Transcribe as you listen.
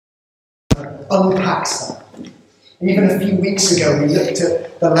unpacks that. Even a few weeks ago, we looked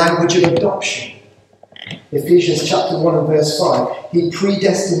at the language of adoption. Ephesians chapter 1 and verse 5. He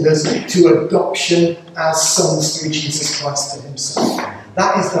predestined us to adoption as sons through Jesus Christ to himself.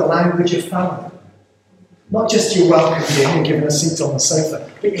 That is the language of family. Not just you're welcomed in and given a seat on the sofa,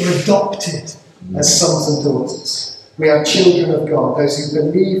 but you're adopted as sons and daughters. We are children of God. Those who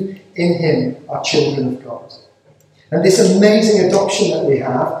believe in him are children of God. And this amazing adoption that we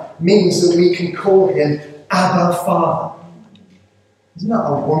have means that we can call him Abba Father. Isn't that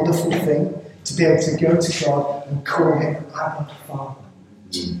a wonderful thing? To be able to go to God and call him Abba Father.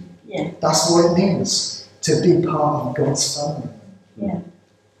 Yeah. That's what it means to be part of God's family. Yeah.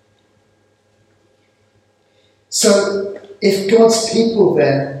 So, if God's people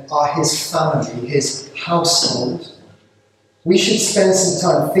then are his family, his household, we should spend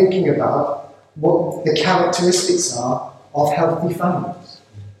some time thinking about what the characteristics are of healthy families.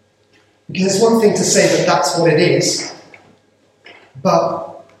 Because it's one thing to say that that's what it is, but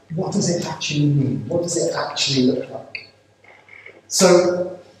what does it actually mean? What does it actually look like?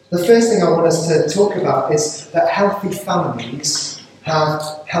 So, the first thing I want us to talk about is that healthy families have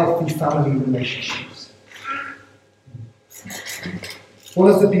healthy family relationships. One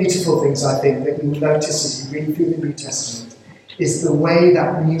of the beautiful things, I think, that you'll notice as you read through the New Testament is the way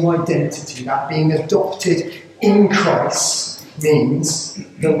that new identity, that being adopted in Christ, means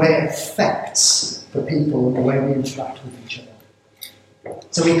the way it affects the people and the way we interact with each other.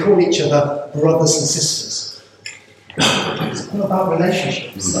 So we call each other brothers and sisters. It's all about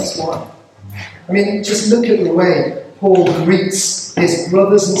relationships, that's why. I mean, just look at the way Paul greets his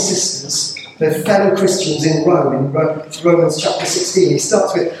brothers and sisters, the fellow Christians in Rome, in Romans chapter 16. He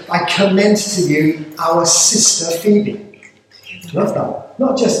starts with, I commend to you our sister Phoebe. Love that.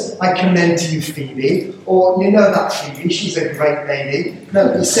 Not just, I commend to you Phoebe, or you know that Phoebe, she's a great lady.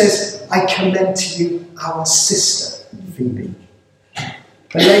 No, he says, I commend to you our sister Phoebe.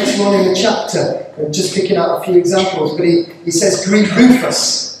 And later on in the chapter, I'm just picking out a few examples, but he says, greet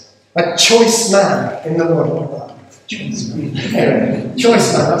Rufus, a choice man in the Lord. Choice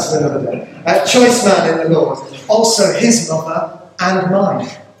man, that's for another day. Choice man in the Lord, also his mother and mine.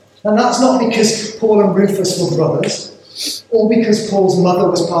 And that's not because Paul and Rufus were brothers, or because Paul's mother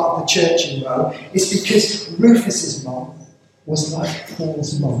was part of the church in Rome. It's because Rufus's mom was like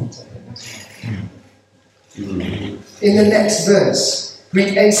Paul's mom to him. In the next verse,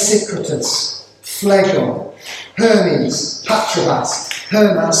 greet Asicratus, Phlegon, Hermes, Patrobas,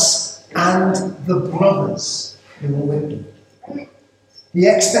 Hermas, and the brothers who were with him. The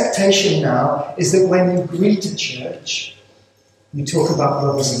expectation now is that when you greet a church, you talk about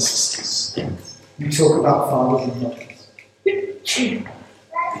brothers and sisters. You talk about fathers and mothers.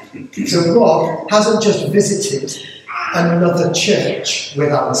 So Rob hasn't just visited another church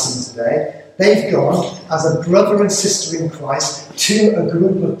with Alison today. They've gone as a brother and sister in Christ to a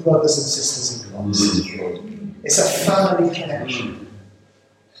group of brothers and sisters in Christ. It's a family connection.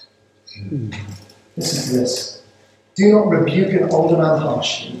 Listen to this. Do not rebuke an older man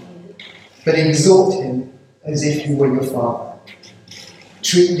harshly, but exhort him as if he were your father.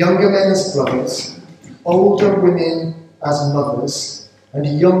 Treat younger men as brothers, older women as mothers,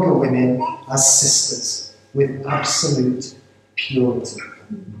 and younger women as sisters, with absolute purity.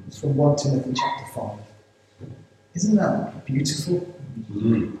 It's from 1 Timothy chapter 5. Isn't that beautiful?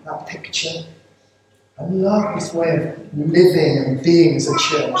 That picture? I love this way of living and being as a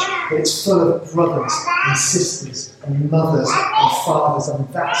church, but it's full of brothers and sisters and mothers and fathers, and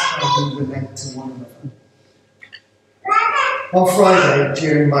that's how we relate to one another. On Friday,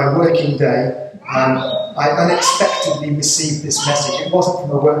 during my working day, I unexpectedly received this message. It wasn't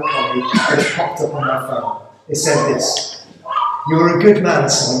from a work colleague, but it popped up on my phone. It said this: "You're a good man,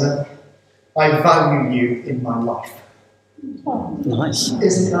 Simon. I value you in my life." Nice.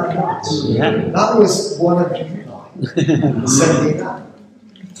 Isn't that nice? Yeah. That was one of you guys sent me that.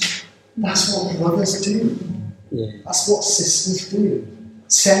 That's what brothers do. Yeah. That's what sisters do.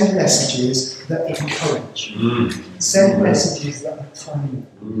 Send messages that encourage. Send messages that are timely.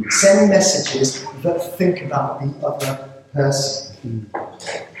 Send messages that think about the other person.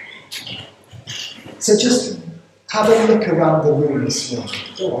 So just have a look around the room this morning.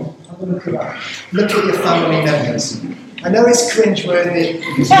 Go on, have a look around. Look at your family members. I know it's cringeworthy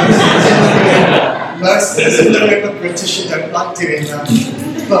because most of us in the room are British and don't like doing that,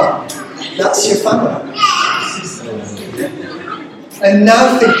 but that's your family. And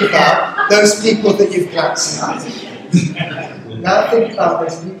now think about those people that you've glanced at. Now think about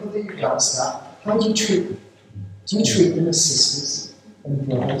those people that you've glanced at. How do you treat them? Do you treat them as sisters and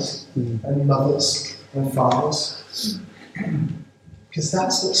brothers and mothers and fathers? Because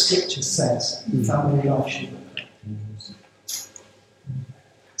that's what Scripture says family life should look like.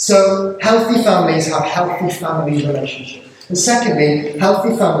 So healthy families have healthy family relationships. And secondly,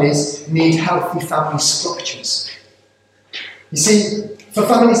 healthy families need healthy family structures. You see, for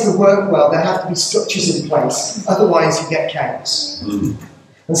families to work well, there have to be structures in place. Otherwise, you get chaos.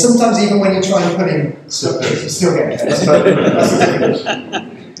 And sometimes even when you try and put in structures, you still get chaos. But that's difficult.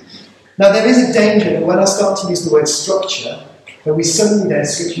 Now, there is a danger that when I start to use the word structure, that we suddenly then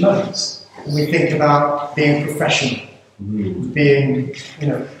switch modes. And we think about being professional, being,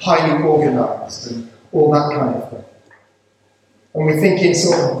 highly organised, and all that kind of thing. And we think in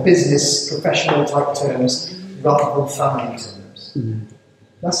sort of business, professional type terms, rather than family terms.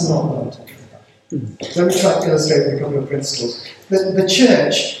 That's not what I'm talking about. Let me try to illustrate with a couple of principles. The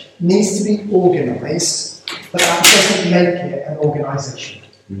church needs to be organised, but that doesn't make it an organisation.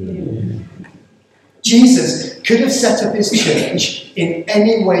 Jesus could have set up his church in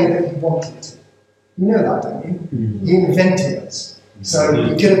any way that he wanted to. You know that, don't you? He invented us. So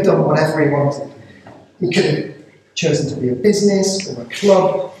he could have done whatever he wanted. He could have chosen to be a business, or a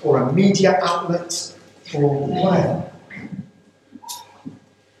club, or a media outlet, or whatever.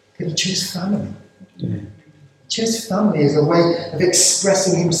 But he chose family. He chose family as a way of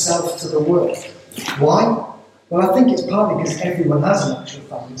expressing himself to the world. Why? Well, I think it's partly because everyone has an actual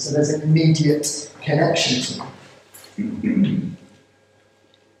family, so there's an immediate connection to it.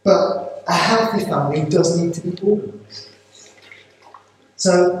 But a healthy family does need to be organised.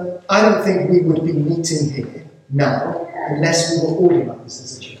 So I don't think we would be meeting here now unless we were organised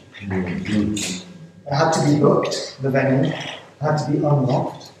as a church. It had to be booked, the venue, it had to be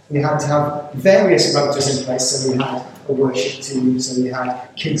unlocked. We had to have various rotas in place, so we had a worship team, so we had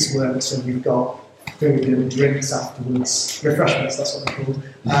kids' work, so we've got food and drinks afterwards, refreshments, that's what they're called,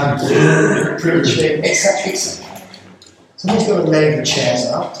 preaching, etc., etc. Someone's got to lay the chairs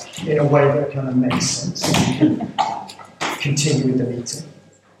out in a way that kind of makes sense, so we can continue with the meeting.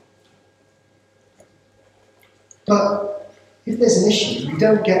 But if there's an issue, you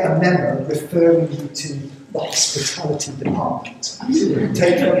don't get a memo referring you to the hospitality department.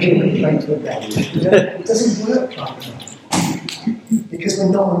 Take your human plate to a bed. It doesn't work like that. Because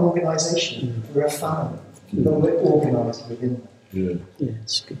we're not an organisation, we're a family. But we're organised within them. Yeah,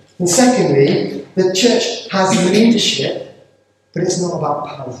 it's good. And secondly, the church has leadership, but it's not about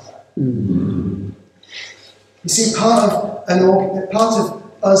power. You see, part of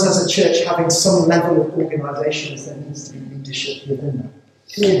us as a church having some level of organisation is there needs to be leadership within that.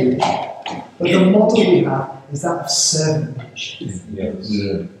 Clear leadership. But the model we have is that of servant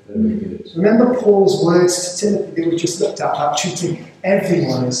leadership. Remember Paul's words to Timothy that we just looked at about treating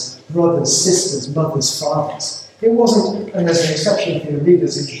everyone as brothers, sisters, mothers, fathers. It wasn't, and there's an exception for the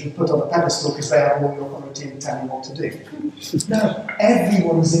leaders who you should put on a pedestal because they have all the authority and tell you what to do. No,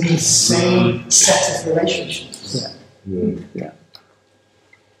 everyone's in the same set of relationships. Yeah.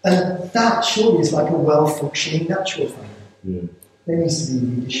 And that surely is like a well-functioning natural family. There needs to be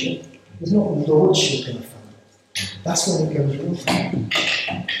leadership. There's not lordship in a family. That's when it goes wrong.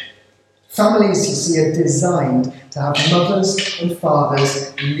 Families, you see, are designed to have mothers and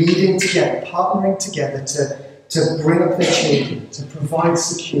fathers leading together, partnering together to bring up their children, to provide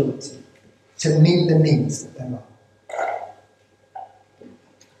security, to meet the needs that there are.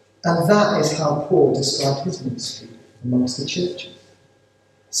 And that is how Paul described his ministry amongst the churches.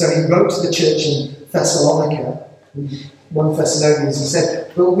 So he wrote to the church in Thessalonica, 1 Thessalonians, and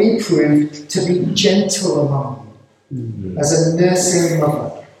said, "But we proved to be gentle among you, as a nursing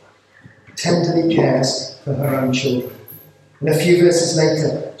mother tenderly cares for her own children." And a few verses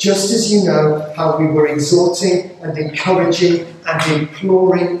later, "Just as you know how we were exhorting and encouraging and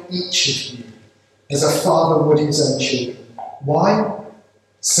imploring each of you, as a father would his own children." Why?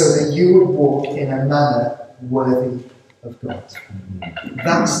 So that you would walk in a manner worthy of God.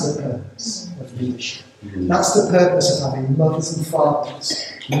 That's the purpose of leadership. That's the purpose of having mothers and fathers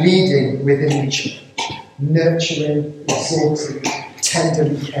leading within each other, nurturing, exhorting,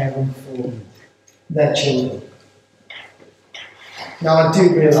 tenderly caring for their children. Now, I do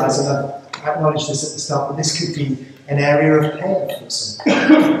realise, and I've acknowledged this at the start, that this could be an area of pain for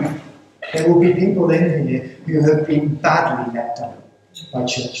some. There will be people in here who have been badly let down by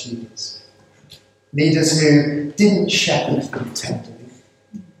church leaders. Leaders who didn't shepherd them tenderly.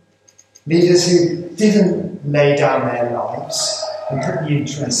 Leaders who didn't lay down their lives and put the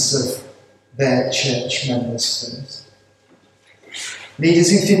interests of their church members first. Leaders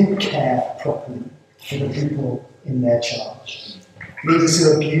who didn't care properly for the people in their charge. Leaders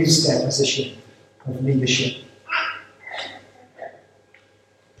who abused their position of leadership.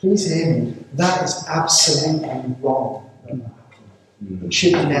 Please hear me, that is absolutely wrong.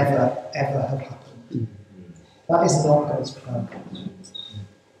 should never, ever have happened. That is not God's plan.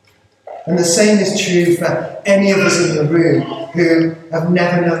 And the same is true for any of us in the room who have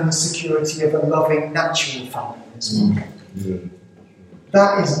never known the security of a loving, natural family as well.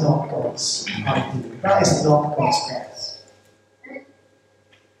 That is not God's ideal. That is not God's best.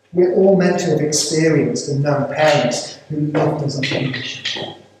 We're all meant to have experienced and known parents who loved us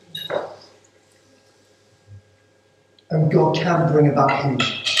unconditionally. And God can bring about healing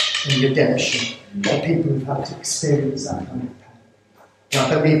and redemption for people who've had to experience that kind of pain. And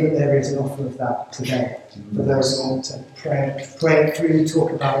I believe that there is an offer of that today for those who want to pray it through,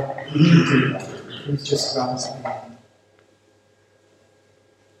 talk about it. We can do that. Please just grab us at the end.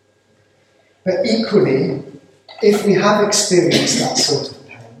 But equally, if we have experienced that sort of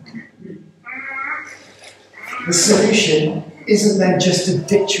pain, the solution isn't then just to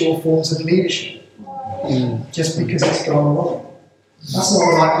ditch all forms of leadership, just because it's gone wrong. That's not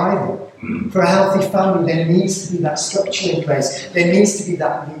right either. For a healthy family, there needs to be that structure in place. There needs to be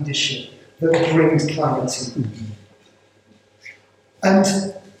that leadership that brings clarity. And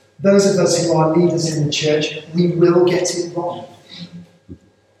those of us who are leaders in the church, we will get it wrong.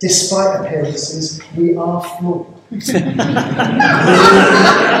 Despite appearances, we are flawed.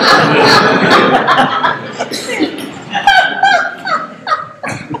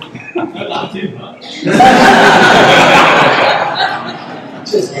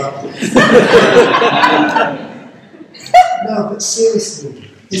 No, but seriously,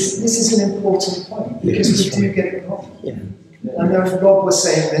 this is an important point because we do get it wrong. I know if God was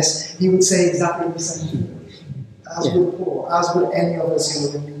saying this, he would say exactly the same thing. As would Paul, as would any of us who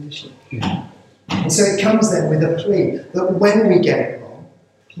are in leadership. And so it comes then with a plea that when we get it wrong,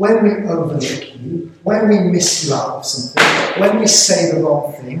 when we overlook you, when we miss you out of something, when we say the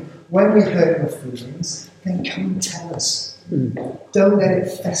wrong thing, when we hurt your feelings, then come and tell us. Don't let it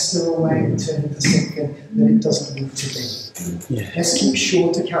fester away and turn into something that it doesn't need to be. Let's keep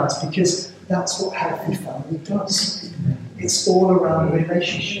short accounts because that's what healthy family does. It's all around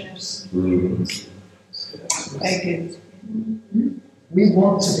relationships. Thank you. We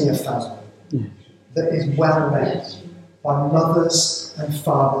want to be a family that is well led by mothers and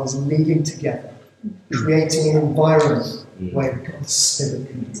fathers leading together, creating an environment where God's Spirit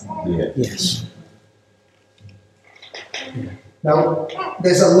can dwell. Yes. Now,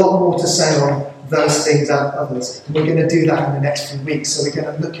 there's a lot more to say on those things and others, and we're going to do that in the next few weeks. So we're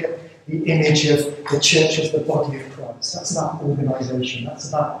going to look at the image of the church as the body of Christ. That's about organisation. That's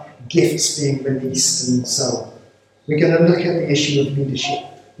about gifts being released and so on. We're going to look at the issue of leadership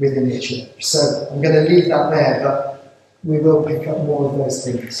within the church. So I'm going to leave that there, but we will pick up more of those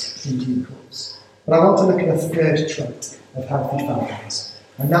things in due course. But I want to look at a third trait of healthy families.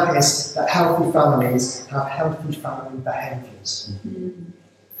 And that is that healthy families have healthy family behaviours.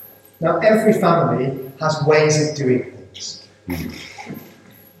 Now, every family has ways of doing things.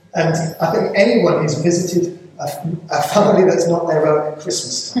 And I think anyone who's visited a family that's not their own at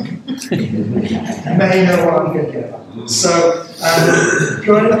Christmas time may know what I'm thinking about. So,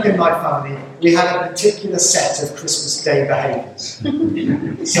 growing up in my family, we had a particular set of Christmas Day behaviours.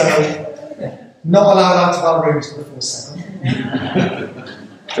 So, not allowed out of our rooms before 7.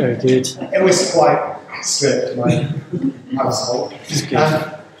 Very good. It was quite strict, my household.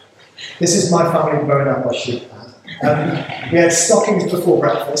 This is my family growing up, I should add. We had stockings before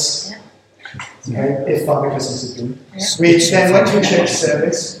breakfast, if Father Christmas had been. We then went to a church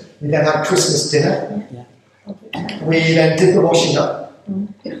service. We then had Christmas dinner. We then did the washing up.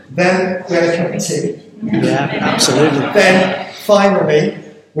 Then we had a cup of tea. Yeah, absolutely. Then, finally,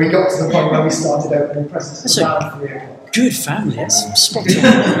 we got to the point where we started opening presents around 3 o'clock. Good family, that's spot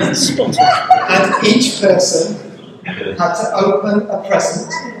on. Spot on. And each person had to open a present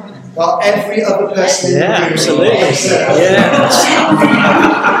while every other person in the room absolutely. It's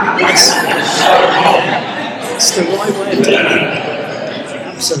the right way of doing it.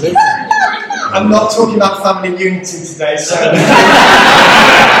 Absolutely. I'm not talking about family unity today, so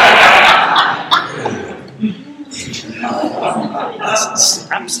That's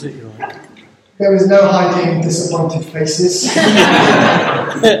absolutely right. there was no hiding disappointed faces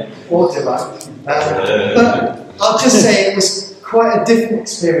or delight. But I'll just say it was quite a different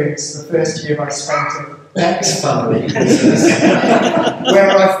experience the first year I spent at Beck's family business,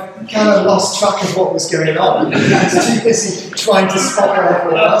 where I kind of lost track of what was going on. I was too busy trying to spot what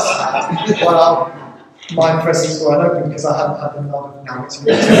everyone else had, while my presents were unopened because I hadn't had them long now.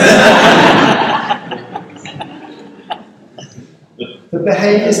 The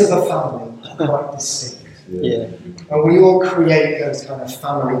behaviours of a family are quite distinct. Yeah. And we all create those kind of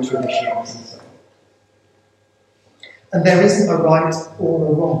family traditions and so on. And there isn't a right or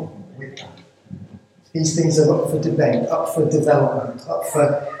a wrong with that. These things are up for debate, up for development, up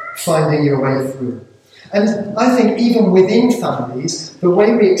for finding your way through. And I think even within families, the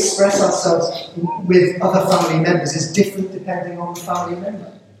way we express ourselves with other family members is different depending on the family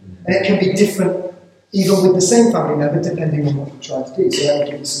member. And it can be different even with the same family member depending on what we try to do. So let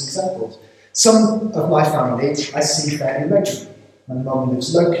me give you some examples. Some of my family I see fairly regularly. My mum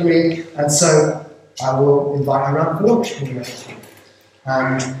lives locally, and so I will invite her around for lunch when we're at home.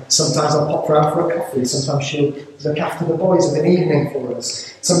 And sometimes I'll pop around for a coffee, sometimes she'll look after the boys of an evening for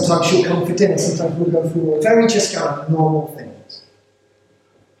us, sometimes she'll come for dinner, sometimes we'll go through all very just kind of normal things.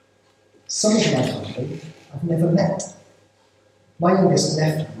 Some of my family I've never met. My youngest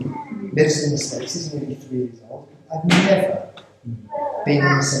nephew lives in the States, he's nearly 3 years old. I've never been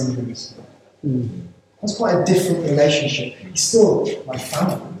in the same room as him. That's quite a different relationship. He's still my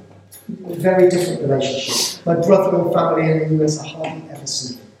family. A very different relationship. My brother and family in the US, I hardly ever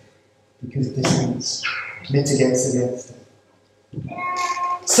see them because distance mitigates against it.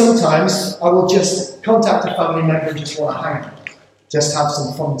 Sometimes I will just contact a family member and just want to hang out, just have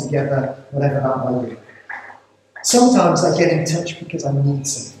some fun together, whatever that might be. Sometimes I get in touch because I need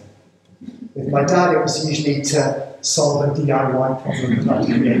something. With my dad, it was usually to solve a DIY problem that I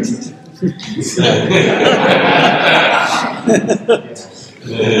created.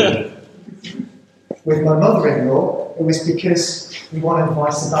 With my mother-in-law, it was because we wanted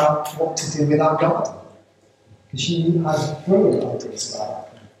advice about what to do with our garden. Because she had brilliant ideas about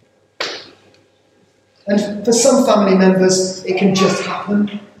that. And for some family members, it can just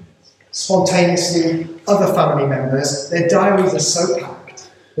happen spontaneously. Other family members, their diaries are so packed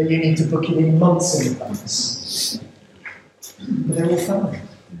that you need to book it in months in advance. But they're all family.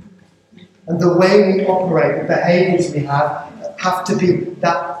 And the way we operate, the behaviours we have to be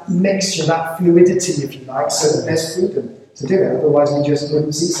that mixture, that fluidity, if you like, so that there's freedom to do it. Otherwise, we just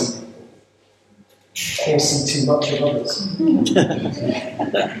wouldn't see some people. Or see too much of others.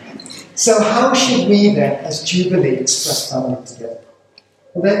 So how should we then, as Jubilee, express family together?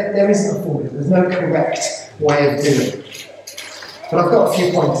 Well, there isn't a formula. There's no correct way of doing it. But I've got a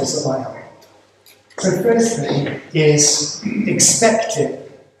few pointers that might help. So first thing is expect it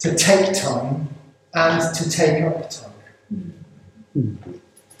to take time and to take up time.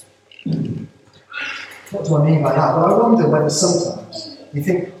 What do I mean by that? Well, I wonder whether sometimes you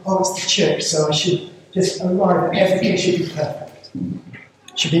think, oh, it's the church, so I should just arrive and everything should be perfect.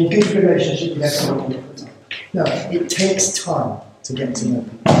 Should be in good relationship with everyone all the time. No, it takes time to get to know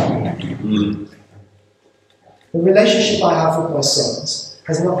people. The relationship I have with my sons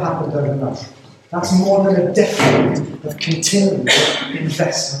has not happened overnight. That's more than a decade of continual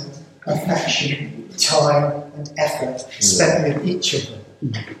investment, affection, time and effort spent with each of them.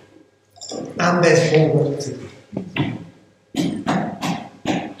 And there's more work to do.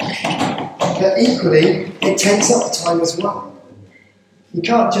 But equally, it takes up time as well. You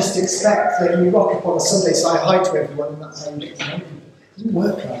can't just expect that you rock up on a Sunday, say hi to everyone, and that's how you get to know people. It doesn't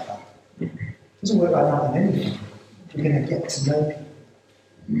work like that. It doesn't work like that in anything. You're going to get to know people.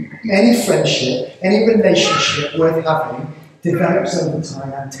 Any friendship, any relationship worth having develops over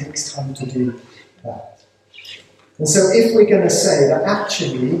time and takes time to do that. And so if we're going to say that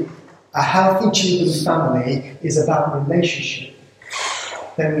actually a healthy Jubilee family is about relationship,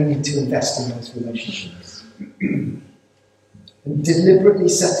 then we need to invest in those relationships. And deliberately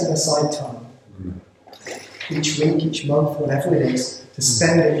setting aside time, each week, each month, whatever it is, to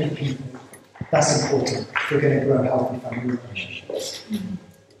spend it with people, that's important if we're going to grow healthy family relationships.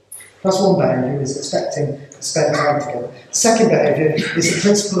 That's one behaviour, is expecting to spend time together. Second behaviour is the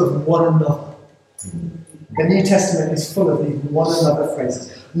principle of one another. The New Testament is full of these one another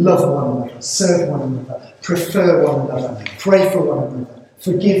phrases. Love one another, serve one another, prefer one another, pray for one another,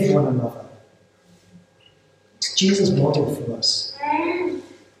 forgive one another. It's Jesus' model for us.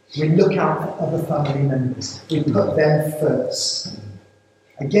 We look out for other family members. We put them first.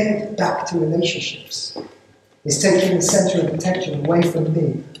 Again, back to relationships. It's taking the centre of attention away from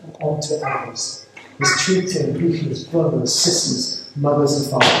me and onto others. It's treating people as brothers, sisters, mothers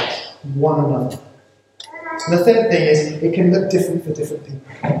and fathers, one another. And the third thing is, it can look different for different people.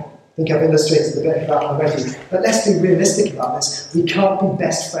 I think I've illustrated a bit of that already. But let's be realistic about this. We can't be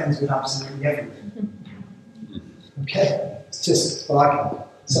best friends with absolutely everyone. Okay? It's just, well, I can't.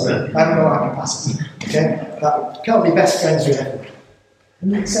 Sorry, I haven't got that capacity. Okay? But can't be best friends with everyone.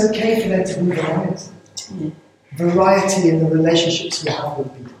 And it's okay for there to be variety. Variety in the relationships we have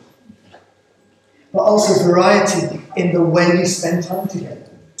with people. But also variety in the way we spend time together.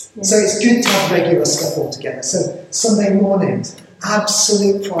 Yeah. So it's good to have regular stuff all together. So Sunday mornings,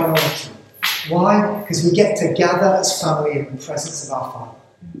 absolute priority. Why? Because we get to gather as family in the presence of our Father.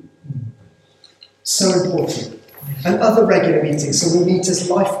 So important. And other regular meetings. So we meet as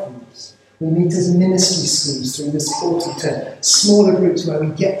life groups. We meet as ministry schools through this autumn term. Smaller groups where we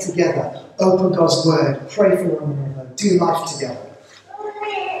get together, open God's word, pray for one another, do life together.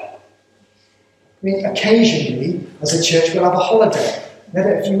 I mean, occasionally, as a church, we'll have a holiday. We had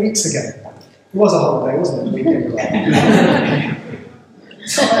it a few weeks ago. It was a holiday, wasn't it? The weekend ago.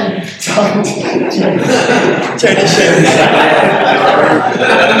 Time Jody shared.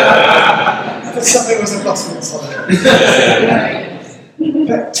 But something was a gospel holiday.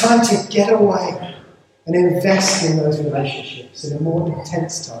 But time to get away and invest in those relationships in a more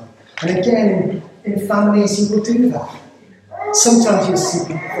intense time. And again, in families, you will do that. Sometimes you'll see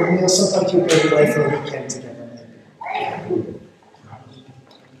people for a meal, sometimes you'll go away for a weekend together.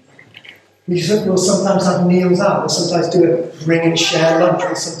 We'll sometimes have meals out. We'll sometimes do a bring and share lunch.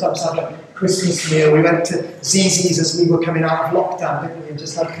 We'll sometimes have a Christmas meal. We went to Zizi's as we were coming out of lockdown, didn't we? And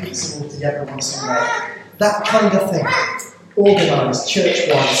just had pizza all together one Sunday. That kind of thing. Organised,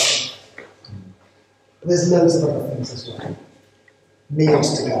 church-wise. But there's loads of other things as well.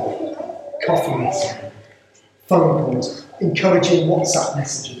 Meals together. Coffees. Phone calls. Encouraging WhatsApp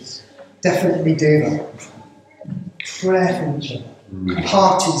messages. Definitely do that. Prayer for each other.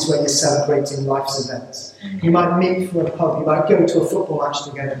 Parties where you're celebrating life's events. You might meet for a pub, you might go to a football match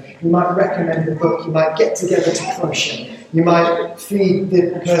together, you might recommend a book, you might get together to crochet, you might feed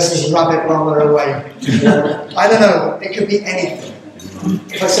the person's rabbit while they're away. I don't know, it could be anything.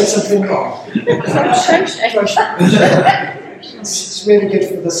 If I said something wrong. It's really good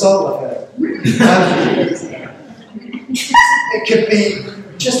for the soul of it. It could be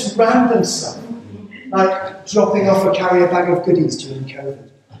just random stuff. Like dropping off a carrier bag of goodies during COVID,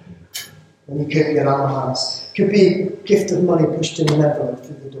 when you couldn't get out of the house. Could be a gift of money pushed in an envelope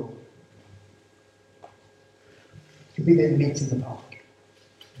through the door. Could be that you meet in the park,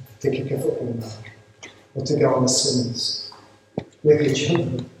 to kick a football match, or to go on the swims with your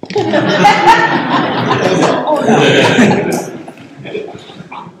children.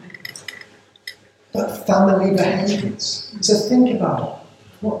 But family behaviours. So think about it.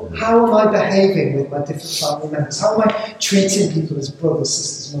 How am I behaving with my different family members? How am I treating people as brothers,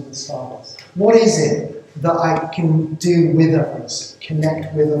 sisters, mothers, fathers? What is it that I can do with others,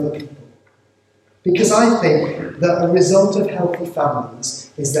 connect with other people? Because I think that a result of healthy families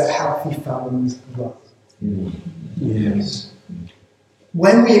is that healthy families grow. Yes.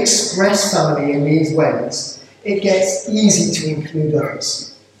 When we express family in these ways, it gets easy to include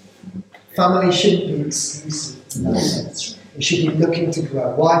others. Family shouldn't be exclusive in that sense. It should be looking to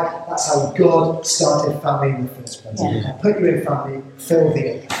grow. Why? That's how God started family in the first place. Yeah. Put you in family, fill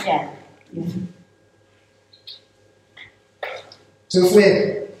the earth. Yeah. So if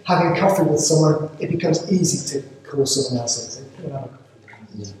we're having coffee with someone, it becomes easy to call someone else and say, "We'll have a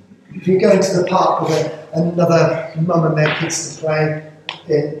coffee." If you go into the park with another mum and their kids to play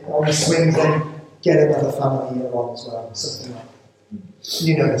on the swings, then get another family along as well, or something like that.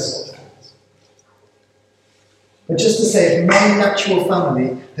 You know this sort of things. But just to say, if my natural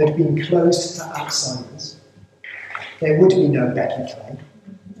family had been closed to outsiders, there would be no Becky Clay,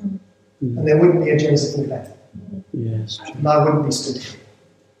 and there wouldn't be a Josephine Beth, Yes. and I wouldn't be stood here.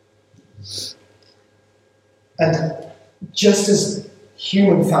 And just as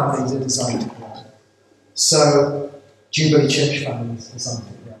human families are designed to grow, so Jubilee Church families are designed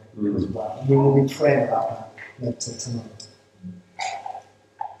to grow as well. And we will be praying about that later tonight.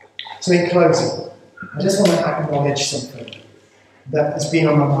 So in closing, I just want to acknowledge something that has been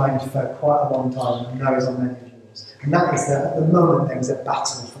on my mind for quite a long time, and I know is on many of yours. And that is that at the moment there is a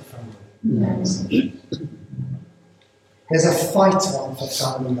battle for family. There's a fight on for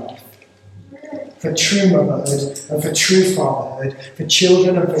family life. For true motherhood and for true fatherhood, for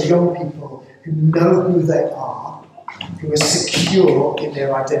children and for young people who know who they are, who are secure in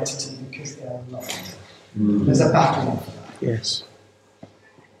their identity because they are loved. There's a battle for that. Yes.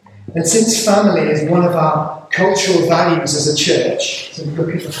 And since family is one of our cultural values as a church, so we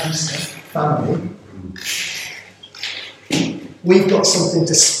look at the host family, we've got something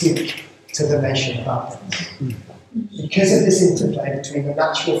to speak to the nation about this. Because of this interplay between the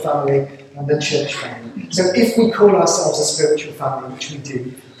natural family and the church family. So if we call ourselves a spiritual family, which we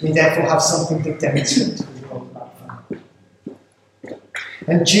do, we therefore have something to demonstrate to the world about family.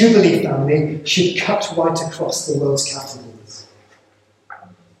 And Jubilee family should cut right across the world's categories.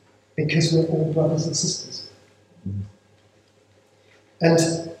 Because we're all brothers and sisters. And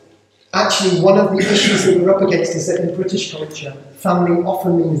actually, one of the issues that we're up against is that in British culture, family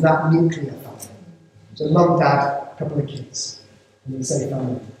often means that nuclear family. So mum, dad, a couple of kids, and we say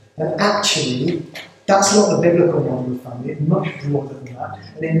family. And actually, that's not the biblical model of family. It's much broader than that.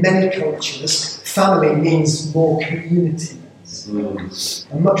 And in many cultures, family means more community,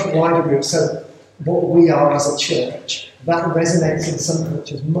 a much wider group. So what we are as a church, that resonates in some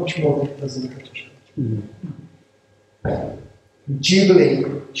cultures much more than it does in the British culture. Jubilee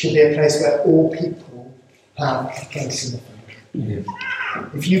should be a place where all people have a place in the family.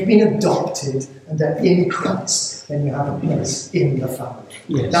 If you've been adopted and are in Christ, then you have a place in the family.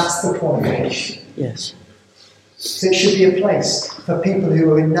 Yes. That's the qualification. Yes. So it should be a place for people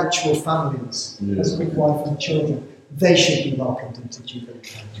who are in natural families, husband, wife and children. They should be welcomed into Jubilee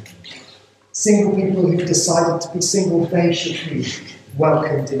family. Single people who've decided to be single, they should be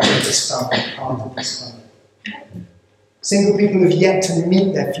welcomed into this family, part of this family. Single people who've yet to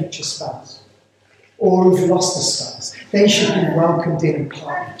meet their future spouse, or who've lost a spouse, they should be welcomed in and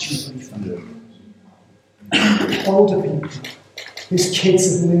part of Jubilee family. Older people whose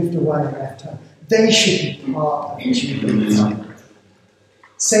kids have moved away and left home, they should be part of Jubilee family.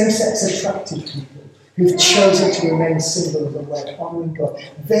 Same-sex attracted people who've chosen to remain single and wed, honouring God,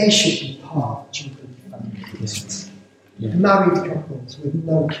 they should be part of Jubilee family. Yes. Married couples with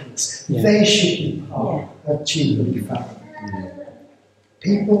no kids, they should be part of Jubilee family.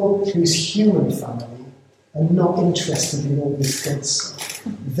 People whose human family are not interested in all this good stuff,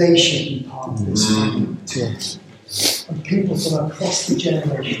 they should be part of this family too. Yes. And people from across the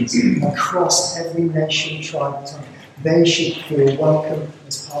generations, across every nation, tribe, tongue, they should feel welcome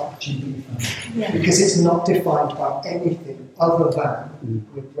as part of Jubilee family. Because it's not defined by anything other than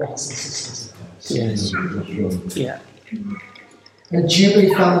we're brothers and sisters in Christ. Yes. Yeah. A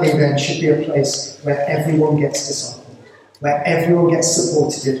Jubilee family then should be a place where everyone gets discipled, where everyone gets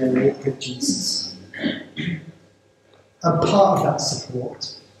supported in their walk with Jesus. And part of that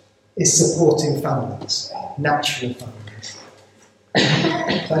support is supporting families, natural families.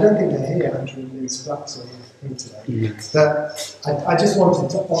 So I don't think they're here, Andrew and Liz Bucks are here today. But I just wanted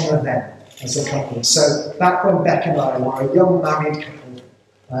to honour them as a couple. So back when Beck and I were a young married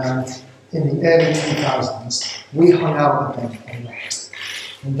couple, in the early 2000s, we hung out with them a lot.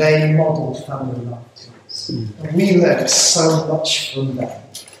 And they modelled family life to us. And we learned so much from them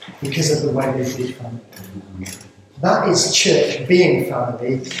because of the way they did family. That is church being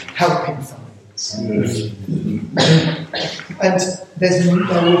family, helping families. And there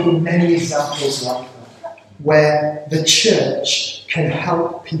will be many examples like that, where the church can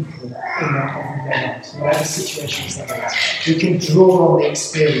help people in their everyday lives, whatever situations they're in. We can draw on the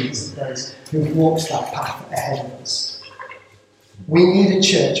experience of those who've walked that path ahead of us. We need a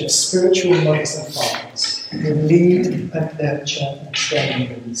church of spiritual mothers and fathers who lead and nurture and train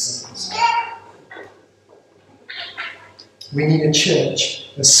baby souls. We need a church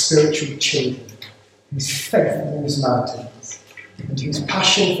of spiritual children whose faith moves mountains and whose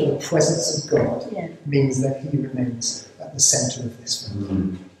passion for the presence of God means that He remains at the centre of this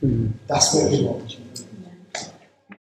family. That's what we want.